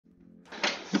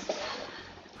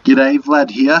G'day,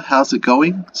 Vlad here, how's it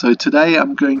going? So today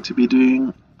I'm going to be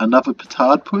doing another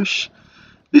Petard push.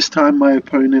 This time my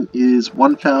opponent is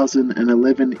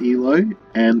 1011 elo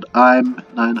and I'm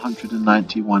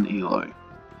 991 elo.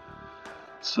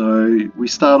 So we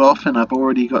start off and I've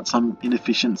already got some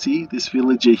inefficiency. This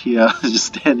villager here is just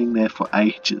standing there for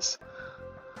ages.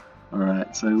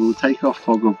 Alright, so we'll take off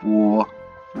Fog of War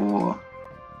for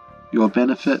your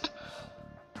benefit.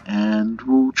 And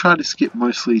we'll try to skip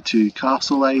mostly to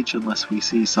Castle Age unless we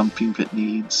see something that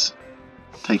needs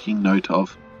taking note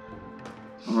of.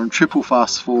 We're on triple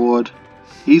fast forward.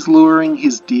 He's luring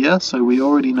his deer, so we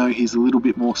already know he's a little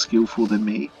bit more skillful than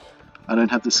me. I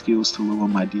don't have the skills to lure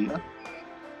my deer.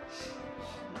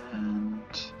 And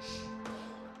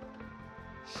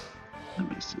let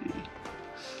me see.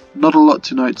 Not a lot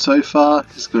to note so far.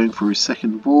 He's going for his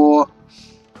second boar.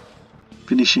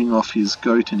 Finishing off his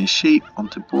goat and his sheep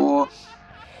onto boar.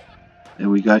 There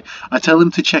we go. I tell him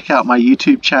to check out my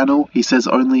YouTube channel. He says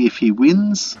only if he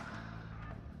wins.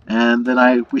 And then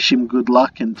I wish him good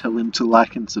luck and tell him to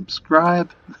like and subscribe.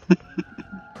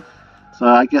 So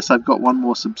I guess I've got one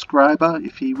more subscriber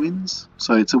if he wins.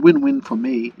 So it's a win-win for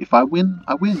me. If I win,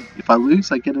 I win. If I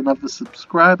lose, I get another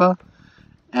subscriber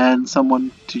and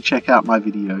someone to check out my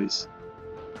videos.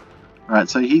 Alright,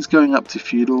 so he's going up to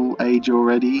feudal age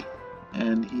already.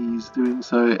 And he's doing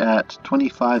so at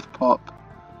 25 pop,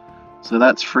 so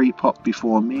that's 3 pop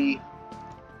before me.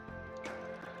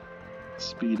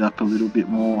 Speed up a little bit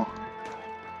more.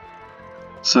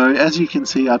 So as you can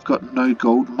see, I've got no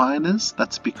gold miners.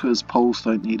 That's because poles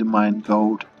don't need to mine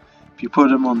gold. If you put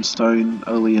them on stone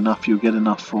early enough, you'll get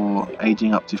enough for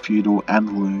aging up to feudal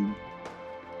and loom.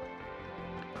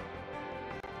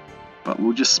 But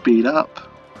we'll just speed up.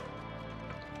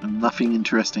 And nothing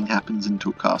interesting happens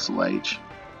until Castle Age.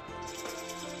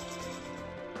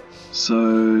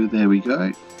 So there we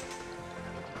go.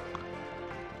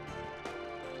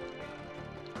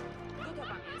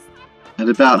 At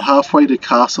about halfway to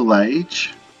Castle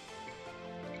Age,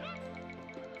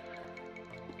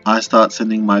 I start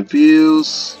sending my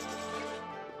views.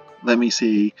 Let me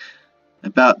see.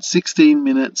 About 16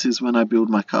 minutes is when I build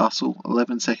my castle.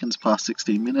 11 seconds past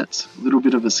 16 minutes. A little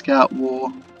bit of a scout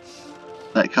war.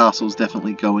 That castle's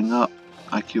definitely going up.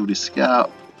 I killed his scout.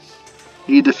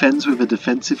 He defends with a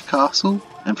defensive castle,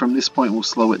 and from this point we'll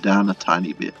slow it down a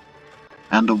tiny bit.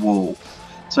 And a wall.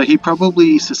 So he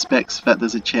probably suspects that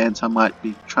there's a chance I might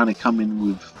be trying to come in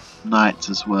with knights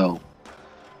as well.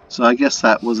 So I guess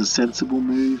that was a sensible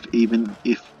move, even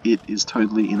if it is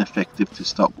totally ineffective to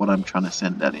stop what I'm trying to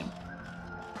send at him.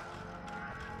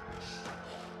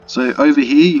 So over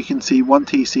here you can see 1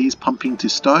 TC is pumping to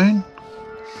stone.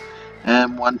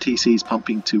 And 1 TC is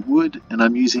pumping to wood, and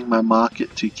I'm using my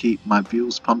market to keep my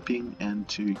veals pumping and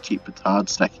to keep Petard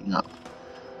stacking up.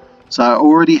 So I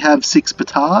already have 6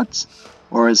 Petards,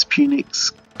 or as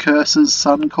Punic's Curse's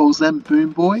son calls them,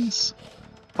 Boom Boys.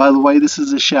 By the way, this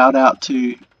is a shout out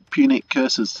to Punic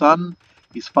Curse's son.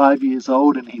 He's 5 years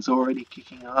old and he's already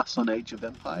kicking ass on Age of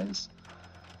Empires.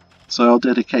 So I'll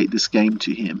dedicate this game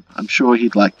to him. I'm sure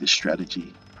he'd like this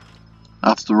strategy.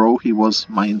 After all, he was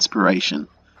my inspiration.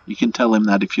 You can tell him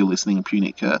that if you're listening,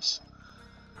 Punic Curse.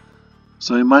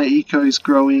 So my eco is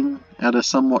growing at a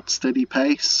somewhat steady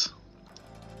pace.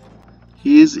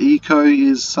 His eco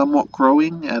is somewhat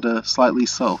growing at a slightly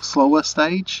slower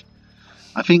stage.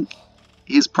 I think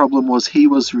his problem was he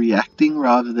was reacting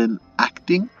rather than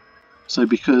acting. So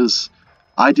because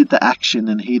I did the action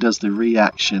and he does the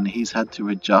reaction, he's had to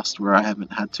adjust where I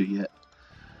haven't had to yet.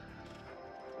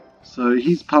 So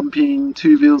he's pumping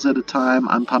 2 veals at a time,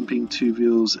 I'm pumping 2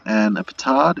 veals and a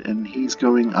Petard, and he's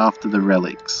going after the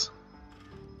relics.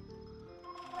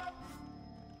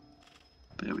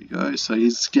 There we go, so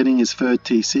he's getting his 3rd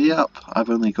TC up, I've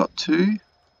only got 2.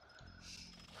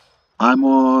 I'm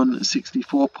on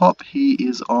 64 pop, he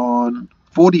is on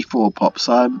 44 pop,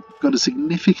 so I've got a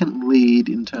significant lead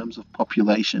in terms of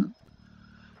population.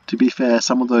 To be fair,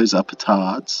 some of those are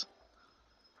Petards.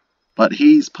 But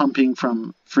he's pumping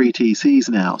from 3 TCs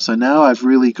now, so now I've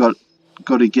really got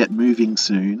to get moving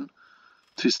soon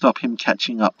to stop him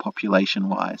catching up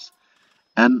population-wise.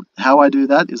 And how I do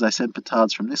that is I send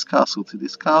Petards from this castle to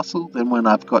this castle, then when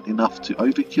I've got enough to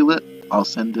overkill it, I'll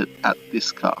send it at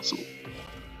this castle.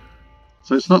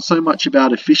 So it's not so much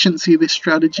about efficiency, this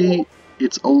strategy,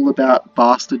 it's all about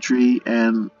bastardry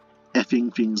and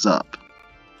effing things up.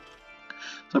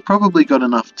 So I've probably got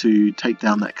enough to take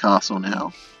down that castle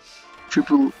now.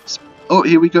 Oh,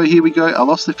 here we go, I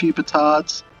lost a few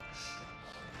Petards,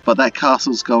 but that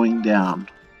castle's going down.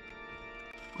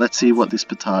 Let's see what this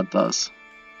Petard does.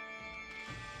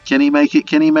 Can he make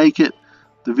it?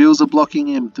 The Vils are blocking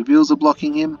him. The Vils are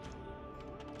blocking him.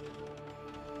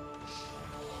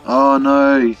 Oh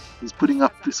no, he's putting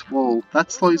up this wall.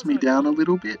 That slows me down a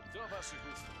little bit.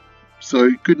 So,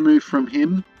 good move from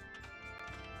him.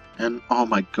 And oh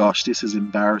my gosh, this is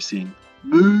embarrassing.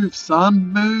 Move,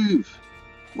 son, move!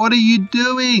 What are you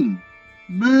doing?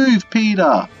 Move,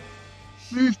 Peter!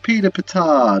 Move, Peter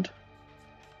Petard!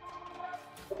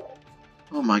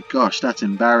 Oh my gosh, that's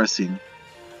embarrassing.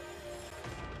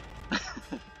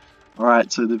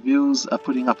 Alright, so the Vils are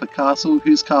putting up a castle.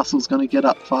 Whose castle's going to get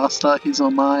up faster? His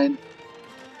or mine?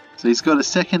 So he's got a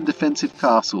second defensive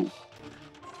castle.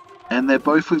 And they're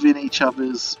both within each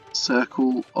other's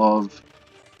circle of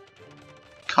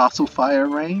castle fire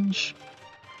range.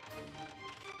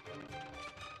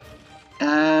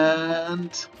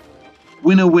 And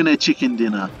winner winner chicken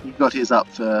dinner. He got his up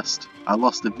first. I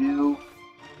lost a Vil.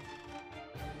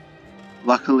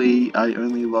 Luckily I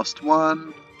only lost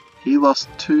one. He lost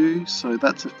two, so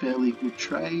that's a fairly good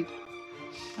trade.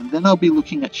 And then I'll be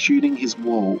looking at shooting his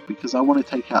wall, because I want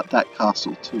to take out that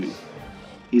castle too.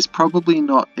 He's probably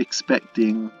not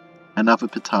expecting another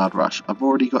Petard rush. I've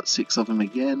already got 6 of them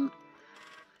again.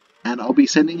 And I'll be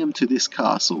sending him to this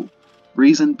castle.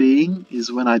 Reason being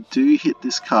is when I do hit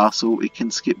this castle, it can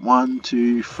skip 1,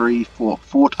 2, 3,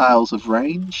 4 tiles of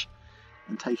range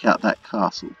and take out that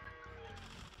castle.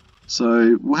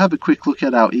 So we'll have a quick look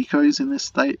at our ecos in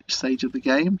this stage of the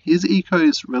game. His eco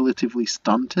is relatively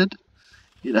stunted.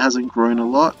 It hasn't grown a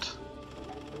lot.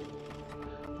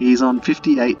 He's on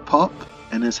 58 pop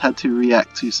and has had to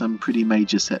react to some pretty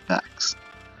major setbacks.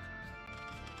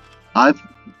 I've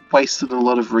wasted a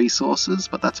lot of resources,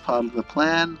 but that's part of the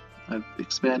plan. I've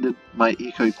expanded my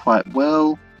eco quite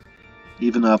well,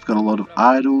 even though I've got a lot of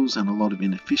idols and a lot of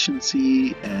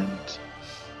inefficiency and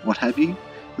what have you.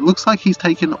 It looks like he's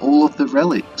taken all of the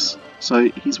relics, so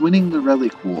he's winning the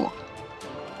relic war.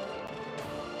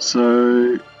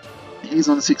 So he's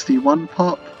on 61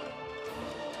 pop.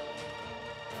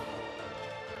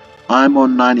 I'm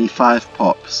on 95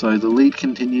 pop, so the lead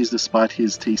continues despite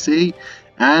his TC,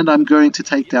 and I'm going to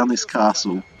take down this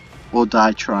castle, or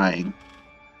die trying.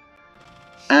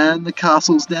 And the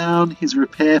castle's down. His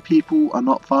repair people are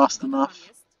not fast enough.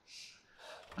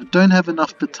 I don't have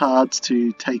enough Petards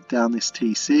to take down this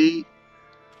TC.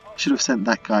 Should have sent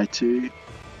that guy too.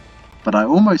 But I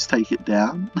almost take it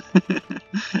down.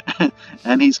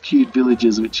 And he's queued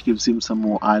villagers, which gives him some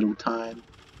more idle time.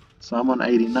 So I'm on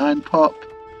 89 pop.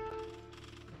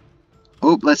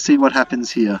 Oh, let's see what happens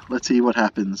here. Let's see what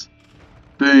happens.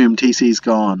 Boom, TC's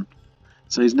gone.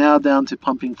 So he's now down to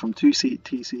pumping from 2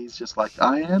 TCs just like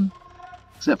I am.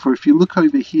 Except for if you look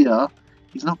over here,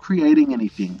 he's not creating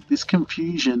anything. This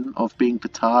confusion of being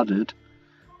petarded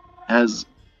has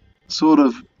sort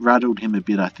of rattled him a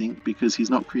bit, I think, because he's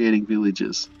not creating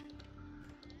villages.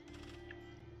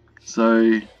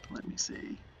 So, let me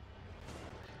see.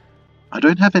 I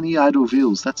don't have any idle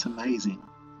Vils, that's amazing.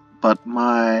 But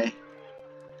my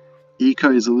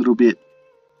eco is a little bit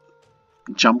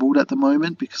jumbled at the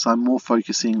moment because I'm more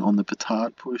focusing on the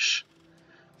Petard push.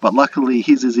 But luckily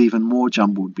his is even more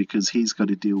jumbled because he's got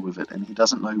to deal with it and he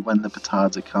doesn't know when the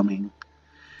Petards are coming.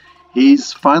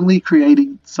 He's finally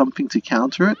creating something to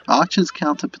counter it. Archers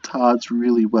counter Petards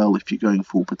really well if you're going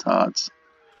full Petards.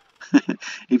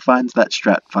 He finds that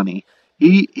strat funny.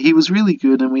 He was really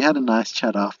good and we had a nice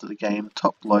chat after the game.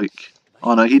 Top bloke.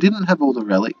 Oh no, he didn't have all the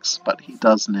relics, but he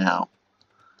does now.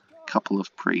 Couple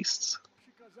of priests.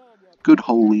 Good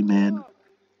holy man.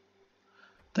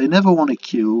 They never want to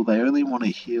kill, they only want to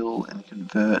heal and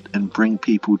convert and bring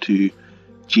people to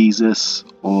Jesus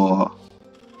or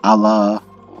Allah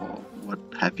or what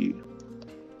have you.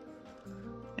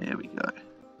 There we go.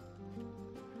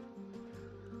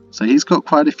 So he's got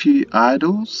quite a few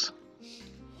idols.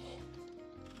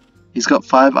 He's got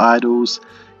 5 idols.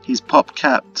 He's pop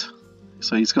capped.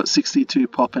 So he's got 62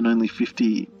 pop and only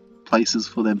 50 places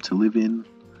for them to live in.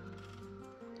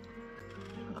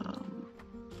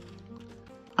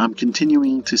 I'm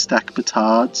continuing to stack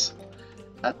Petards.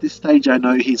 At this stage I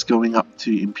know he's going up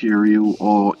to Imperial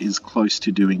or is close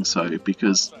to doing so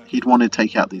because he'd want to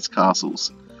take out these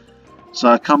castles. So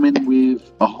I come in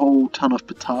with a whole ton of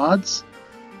Petards.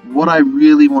 What I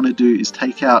really want to do is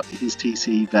take out his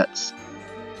TC that's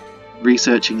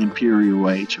researching Imperial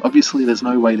Age. Obviously there's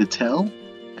no way to tell,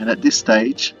 and at this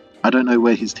stage I don't know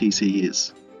where his TC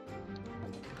is.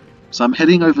 So I'm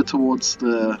heading over towards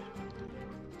the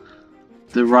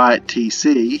right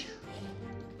TC,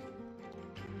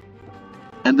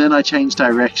 and then I changed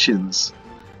directions.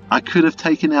 I could have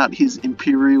taken out his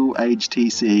Imperial Age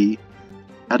TC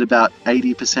at about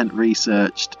 80%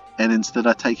 researched, and instead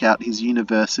I take out his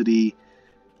University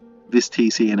this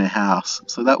TC in a house.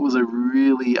 So that was a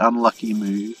really unlucky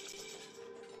move.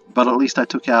 But at least I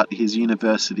took out his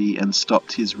university and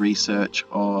stopped his research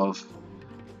of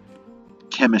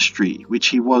chemistry, which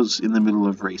he was in the middle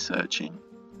of researching.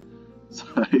 So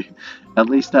at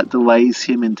least that delays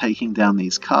him in taking down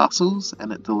these castles,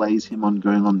 and it delays him on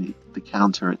going on the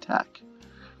counter attack.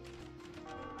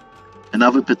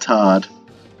 Another Petard.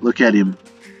 Look at him.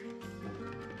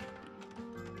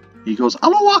 He goes,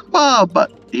 Allahu Akbar,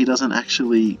 but he doesn't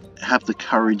actually have the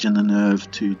courage and the nerve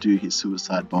to do his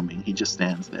suicide bombing. He just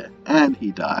stands there. And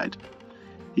he died.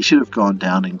 He should have gone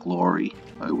down in glory.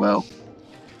 Oh well.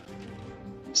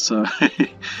 So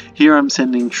here I'm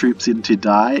sending troops in to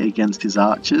die against his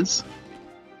archers.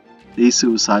 These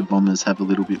suicide bombers have a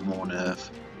little bit more nerve.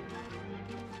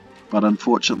 But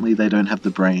unfortunately they don't have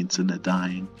the brains and they're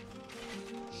dying.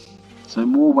 So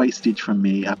more wastage from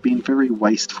me. I've been very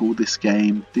wasteful this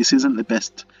game. This isn't the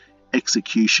best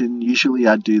execution. Usually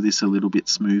I do this a little bit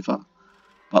smoother.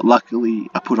 But luckily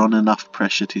I put on enough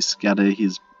pressure to scatter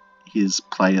his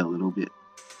play a little bit.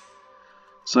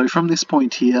 So from this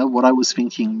point here, what I was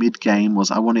thinking mid-game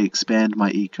was I want to expand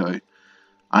my eco.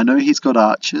 I know he's got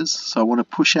archers, so I want to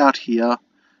push out here,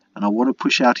 and I want to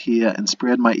push out here and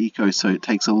spread my eco so it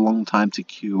takes a long time to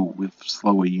kill with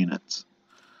slower units.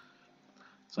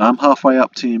 So I'm halfway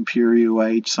up to Imperial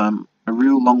Age, so I'm a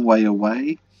real long way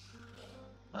away.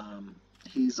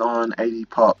 He's on 80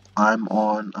 pop, I'm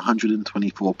on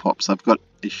 124 pops. I've got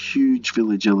a huge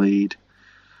villager lead.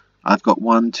 I've got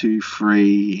 1, 2,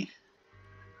 3,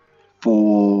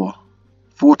 4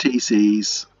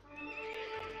 TCs.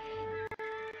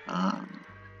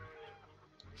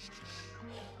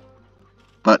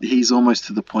 But he's almost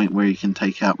to the point where he can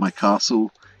take out my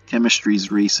castle.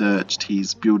 Chemistry's researched,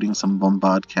 he's building some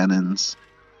bombard cannons.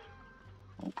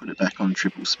 I'll put it back on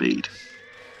triple speed.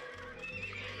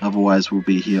 Otherwise we'll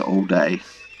be here all day.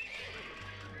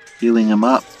 Healing him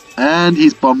up, and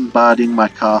he's bombarding my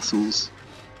castles.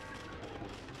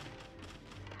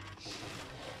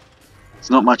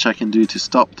 There's not much I can do to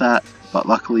stop that, but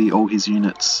luckily all his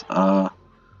units are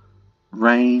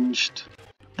ranged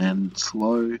and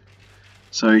slow.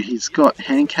 So he's got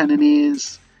hand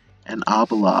cannoneers and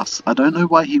arbalasts. I don't know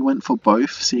why he went for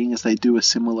both, seeing as they do a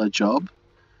similar job,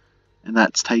 and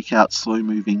that's take out slow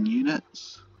moving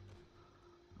units.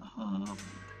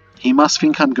 He must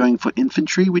think I'm going for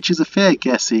infantry, which is a fair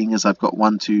guess, seeing as I've got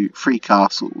 1, 2, 3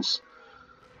 castles.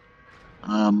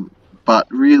 But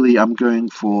really I'm going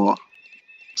for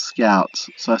scouts.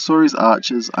 So I saw his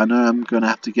archers. I know I'm going to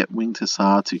have to get Winged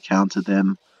Hussar to counter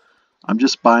them. I'm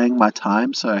just buying my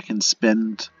time so I can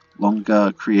spend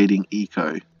longer creating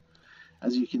eco.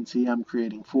 As you can see, I'm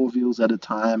creating 4 Veals at a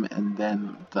time, and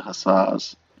then the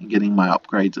Hussars, and getting my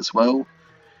upgrades as well.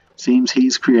 Seems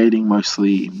he's creating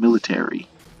mostly military.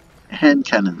 Hand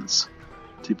cannons,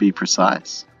 to be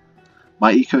precise.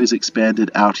 My eco's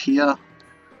expanded out here.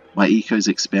 My eco's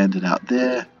expanded out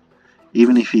there.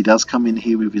 Even if he does come in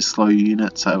here with his slow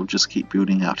units, I'll just keep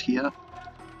building out here.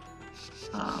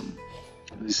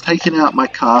 He's taken out my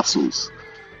castles.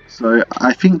 So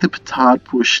I think the Petard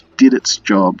push did its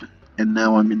job, and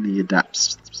now I'm in the adapt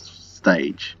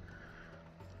stage.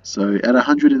 So at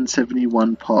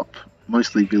 171 pop,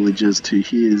 mostly villagers, to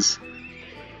his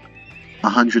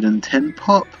 110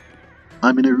 pop,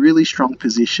 I'm in a really strong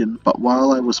position, but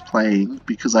while I was playing,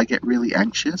 because I get really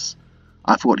anxious,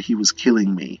 I thought he was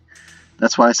killing me.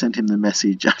 That's why I sent him the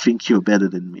message, I think you're better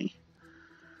than me.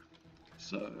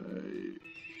 So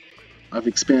I've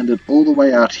expanded all the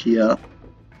way out here,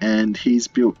 and he's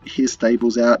built his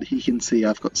stables out. He can see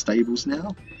I've got stables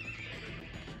now.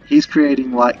 He's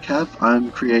creating light cav,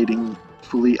 I'm creating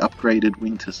fully upgraded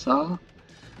Winged Hussar.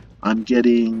 I'm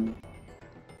getting,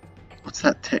 what's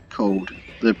that tech called?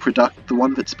 The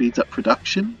one that speeds up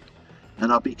production,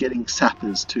 and I'll be getting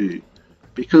sappers too.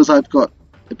 Because I've got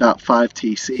about 5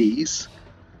 TCs,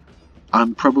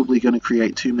 I'm probably going to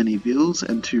create too many Veals,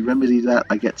 and to remedy that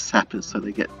I get sappers, so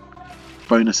they get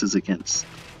bonuses against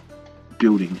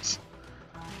buildings.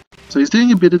 So he's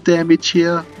doing a bit of damage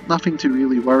here, nothing to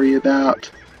really worry about.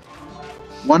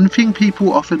 One thing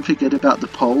people often forget about the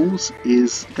Poles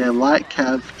is their light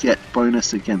cav get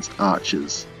bonus against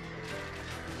archers.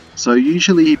 So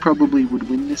usually he probably would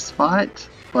win this fight,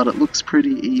 but it looks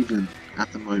pretty even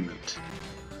at the moment.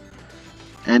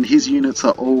 And his units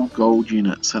are all gold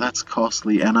units, so that's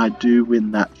costly, and I do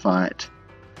win that fight.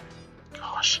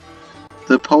 Gosh.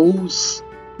 The Poles'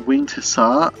 Winged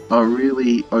Hussar are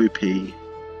really OP.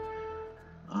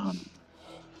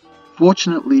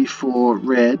 Fortunately for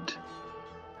Red,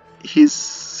 his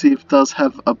Civ does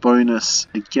have a bonus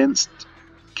against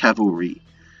cavalry.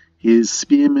 His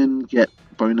spearmen get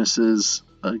bonuses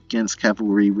against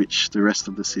cavalry which the rest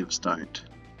of the civs don't.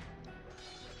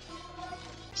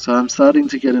 So I'm starting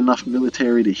to get enough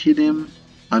military to hit him.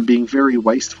 I'm being very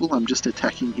wasteful, I'm just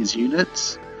attacking his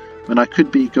units when I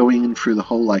could be going in through the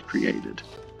hole I created.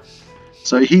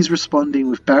 So he's responding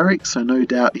with barracks, so no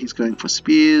doubt he's going for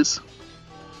spears.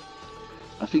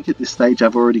 I think at this stage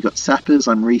I've already got sappers.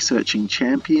 I'm researching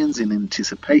champions in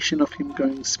anticipation of him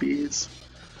going spears.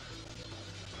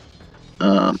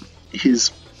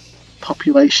 His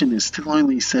population is still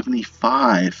only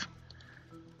 75,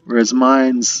 whereas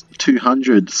mine's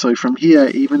 200. So from here,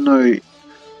 even though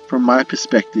from my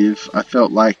perspective I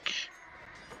felt like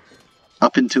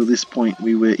up until this point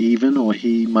we were even, or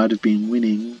he might have been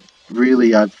winning,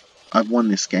 really I've won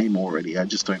this game already. I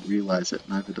just don't realise it,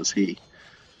 neither does he.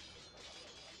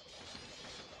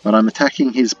 But I'm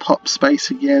attacking his pop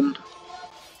space again.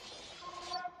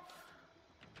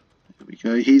 There we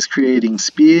go. He's creating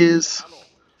spears,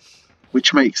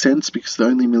 which makes sense because the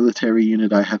only military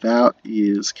unit I have out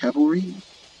is cavalry.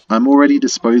 I'm already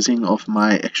disposing of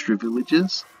my extra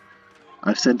villagers.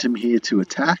 I've sent him here to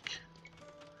attack.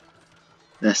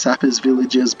 They're sappers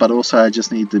villagers, but also I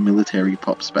just need the military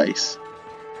pop space.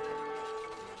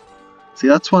 See,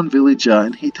 that's one villager,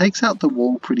 and he takes out the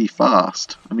wall pretty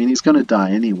fast. I mean, he's going to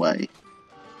die anyway.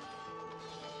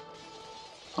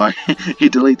 He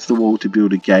deletes the wall to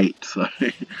build a gate, so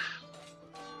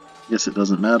guess it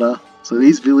doesn't matter. So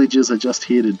these villagers are just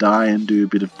here to die and do a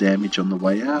bit of damage on the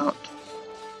way out.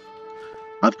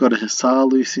 I've got a hussar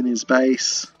loose in his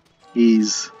base.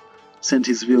 He's sent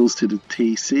his vills to the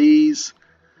TCs,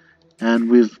 and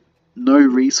with no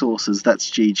resources, that's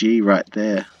GG right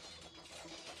there.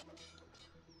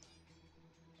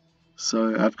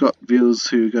 So I've got vills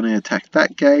who are going to attack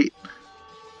that gate.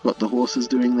 Got the horses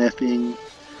doing their thing.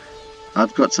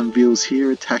 I've got some vills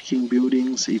here attacking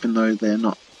buildings, even though they're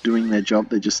not doing their job,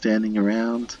 they're just standing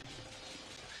around.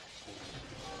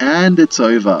 And it's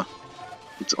over.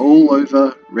 It's all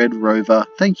over, Red Rover.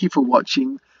 Thank you for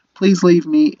watching. Please leave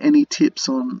me any tips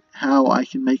on how I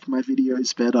can make my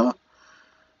videos better.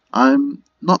 I'm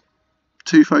not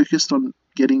too focused on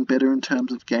getting better in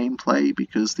terms of gameplay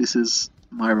because this is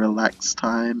my relaxed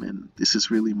time and this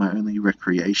is really my only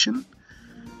recreation.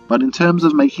 But in terms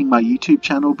of making my YouTube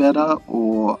channel better,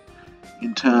 or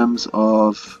in terms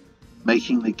of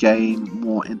making the game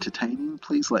more entertaining,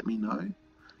 please let me know.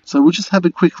 So we'll just have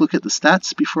a quick look at the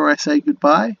stats before I say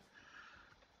goodbye.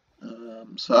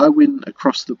 So I win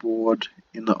across the board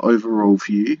in the overall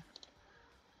view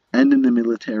and in the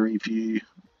military view,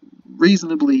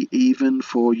 reasonably even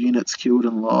for units killed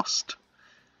and lost.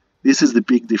 This is the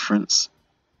big difference.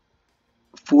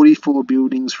 44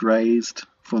 buildings raised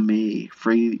for me,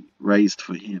 3 raised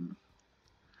for him.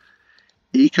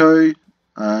 Eco,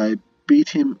 I beat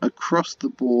him across the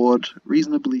board,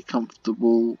 reasonably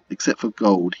comfortable, except for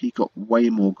gold. He got way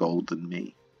more gold than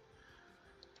me.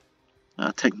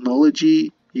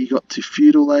 Technology, he got to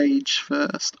feudal age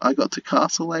first. I got to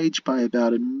castle age by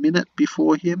about a minute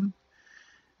before him,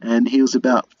 and he was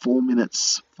about 4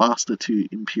 minutes faster to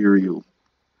imperial.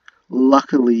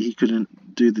 Luckily, he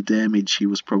couldn't do the damage he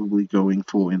was probably going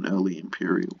for in early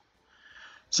imperial.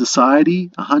 Society,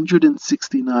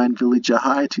 169 villager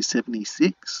high to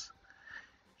 76.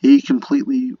 He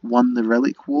completely won the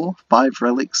relic war, 5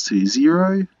 relics to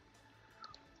 0.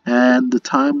 And the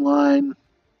timeline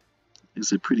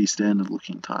is a pretty standard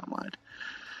looking timeline.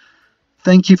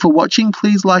 Thank you for watching.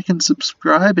 Please like and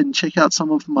subscribe and check out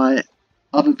some of my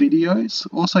other videos.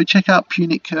 Also check out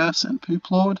Punic Curse and Poop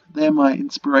Lord. They're my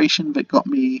inspiration that got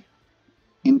me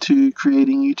into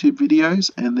creating YouTube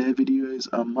videos, and their videos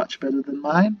are much better than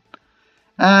mine.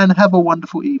 And have a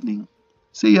wonderful evening.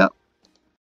 See ya.